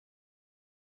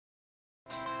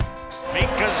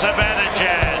Mika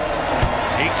Zibanejad.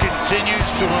 He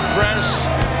continues to impress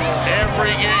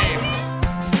every game.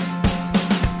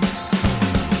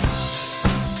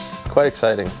 Quite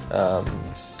exciting. A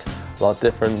lot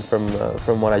different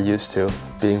from what I used to.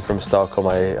 Being from Stockholm,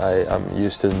 I'm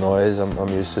used to the noise, I'm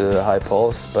used to the high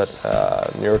pulse, but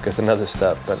New York is another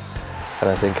step. And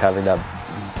I think having that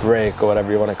break, or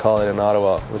whatever you want to call it, in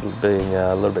Ottawa, with being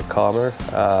a little bit calmer,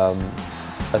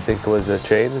 I think it was a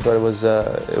change, but it was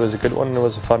a good one and it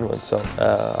was a fun one, so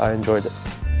I enjoyed it.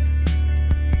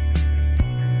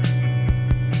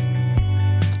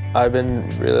 I've been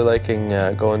really liking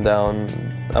going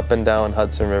up and down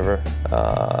Hudson River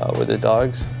with the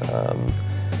dogs.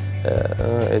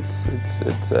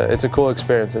 It's a cool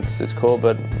experience. It's cool,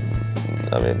 but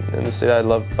I mean, in the city, I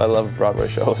love Broadway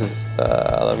shows.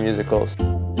 I love musicals.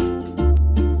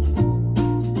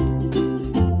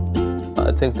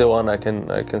 I think the one I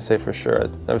can say for sure,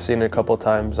 I've seen it a couple of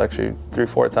times, actually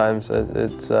 3-4 times.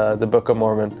 It's the Book of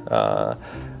Mormon.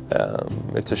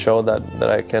 It's a show that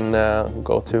I can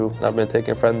go to. I've been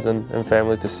taking friends and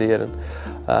family to see it, and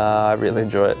I really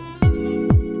enjoy it.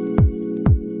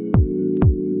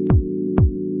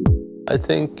 I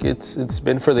think it's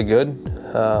been for the good.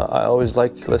 I always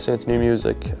like listening to new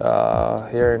music,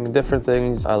 hearing different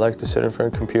things. I like to sit in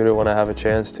front of a computer when I have a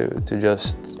chance to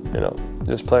just,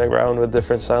 just play around with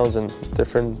different sounds and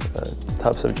different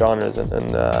types of genres,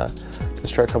 and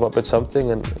just try to come up with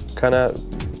something, and kind of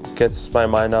gets my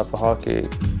mind off of hockey.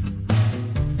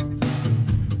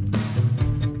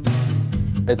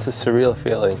 It's a surreal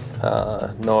feeling,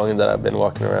 knowing that I've been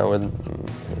walking around with,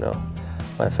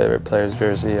 my favorite player's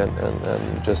jersey, and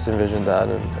just envision that,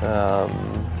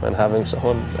 and having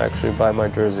someone actually buy my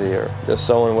jersey, or just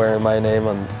someone wearing my name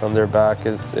on their back,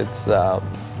 I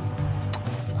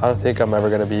don't think I'm ever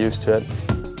going to be used to it.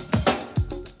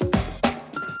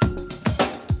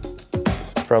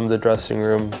 From the dressing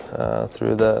room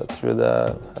through the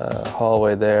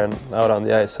hallway there and out on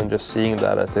the ice, and just seeing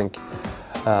that, I think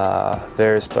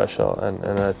very special,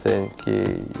 and I think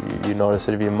you notice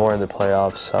it even more in the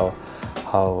playoffs,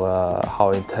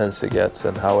 how intense it gets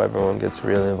and how everyone gets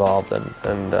really involved,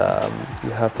 and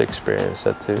you have to experience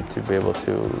that to be able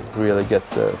to really get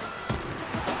the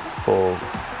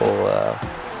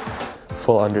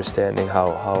full understanding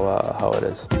how it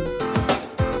is.